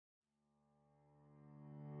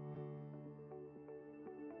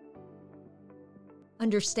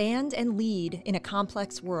Understand and lead in a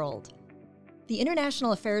complex world. The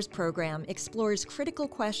International Affairs program explores critical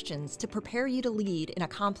questions to prepare you to lead in a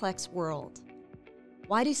complex world.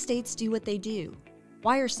 Why do states do what they do?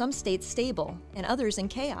 Why are some states stable and others in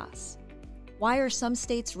chaos? Why are some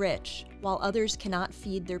states rich while others cannot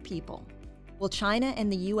feed their people? Will China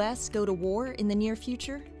and the US go to war in the near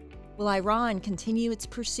future? Will Iran continue its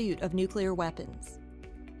pursuit of nuclear weapons?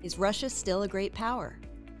 Is Russia still a great power?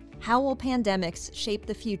 How will pandemics shape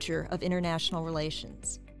the future of international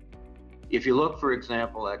relations? If you look, for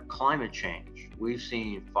example, at climate change, we've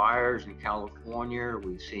seen fires in California,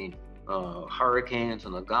 we've seen hurricanes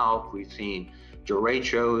in the Gulf, we've seen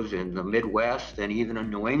derechos in the Midwest and even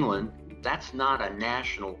in New England. That's not a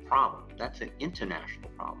national problem. That's an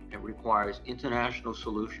international problem. It requires international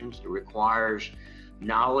solutions. It requires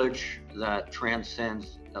knowledge that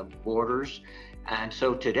transcends borders. And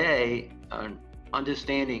so today,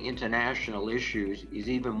 understanding international issues is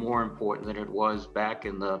even more important than it was back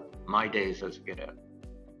in my days as a cadet.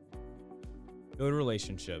 Build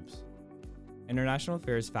relationships. International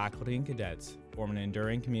Affairs faculty and cadets form an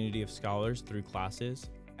enduring community of scholars through classes,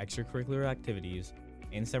 extracurricular activities,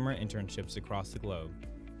 and summer internships across the globe.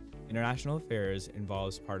 International Affairs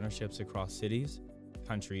involves partnerships across cities,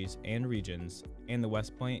 countries, and regions, and the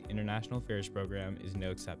West Point International Affairs program is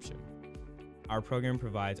no exception. Our program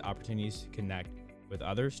provides opportunities to connect with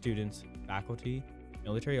other students, faculty,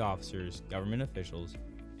 military officers, government officials,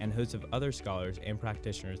 and hosts of other scholars and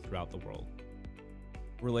practitioners throughout the world.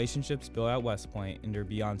 Relationships built at West Point endure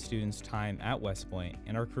beyond students' time at West Point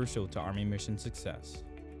and are crucial to Army mission success.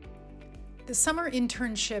 The summer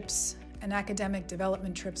internships and academic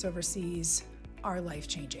development trips overseas are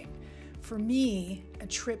life-changing. For me, a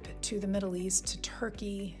trip to the Middle East, to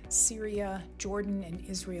Turkey, Syria, Jordan, and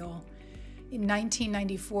Israel in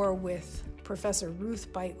 1994 with Professor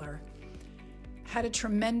Ruth Beitler had a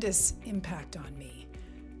tremendous impact on me.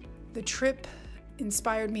 The trip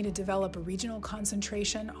inspired me to develop a regional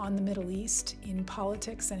concentration on the Middle East in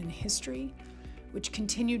politics and in history, which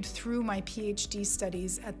continued through my PhD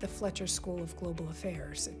studies at the Fletcher School of Global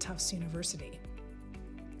Affairs at Tufts University.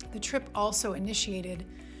 The trip also initiated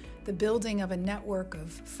the building of a network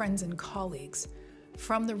of friends and colleagues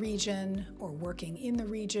from the region or working in the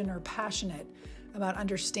region or passionate about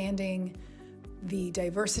understanding the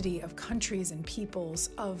diversity of countries and peoples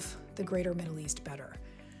of the greater Middle East better.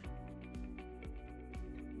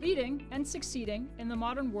 Leading and succeeding in the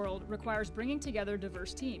modern world requires bringing together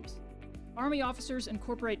diverse teams. Army officers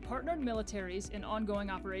incorporate partnered militaries in ongoing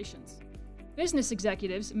operations. Business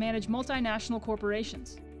executives manage multinational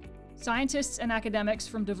corporations. Scientists and academics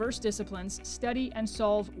from diverse disciplines study and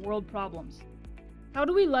solve world problems. How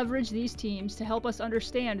do we leverage these teams to help us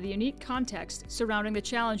understand the unique context surrounding the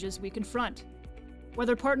challenges we confront?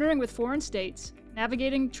 Whether partnering with foreign states,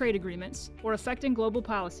 navigating trade agreements, or affecting global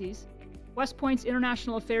policies, West Point's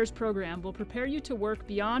International Affairs program will prepare you to work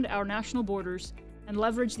beyond our national borders and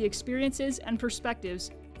leverage the experiences and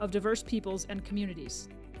perspectives of diverse peoples and communities.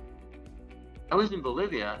 I was in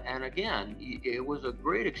Bolivia, and again, it was a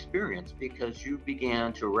great experience because you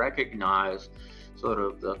began to recognize sort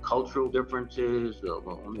of the cultural differences, the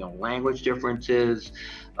language differences,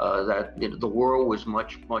 that the world was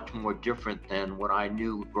much more different than what I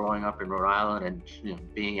knew growing up in Rhode Island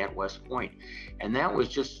and being at West Point. And that was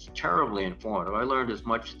just terribly informative. I learned as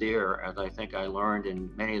much there as I think I learned in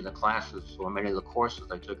many of the classes or many of the courses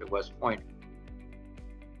I took at West Point.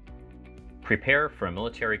 Prepare for a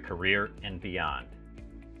military career and beyond.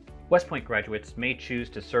 West Point graduates may choose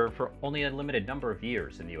to serve for only a limited number of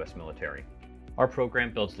years in the U.S. military. Our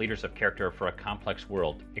program builds leaders of character for a complex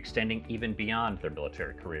world, extending even beyond their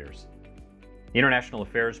military careers. The International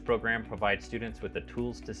Affairs program provides students with the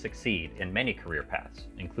tools to succeed in many career paths,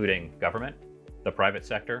 including government, the private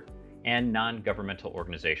sector, and non-governmental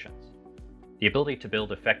organizations. The ability to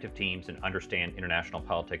build effective teams and understand international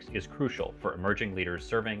politics is crucial for emerging leaders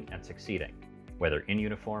serving and succeeding, whether in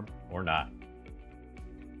uniform or not.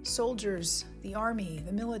 Soldiers, the Army,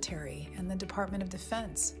 the military, and the Department of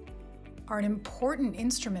Defense are an important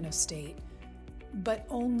instrument of state, but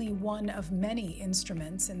only one of many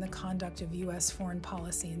instruments in the conduct of U.S. foreign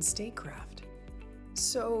policy and statecraft.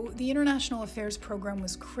 So the International Affairs program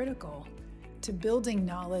was critical to building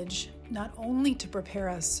knowledge, not only to prepare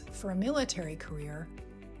us for a military career,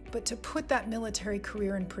 but to put that military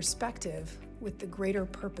career in perspective with the greater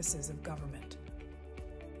purposes of government.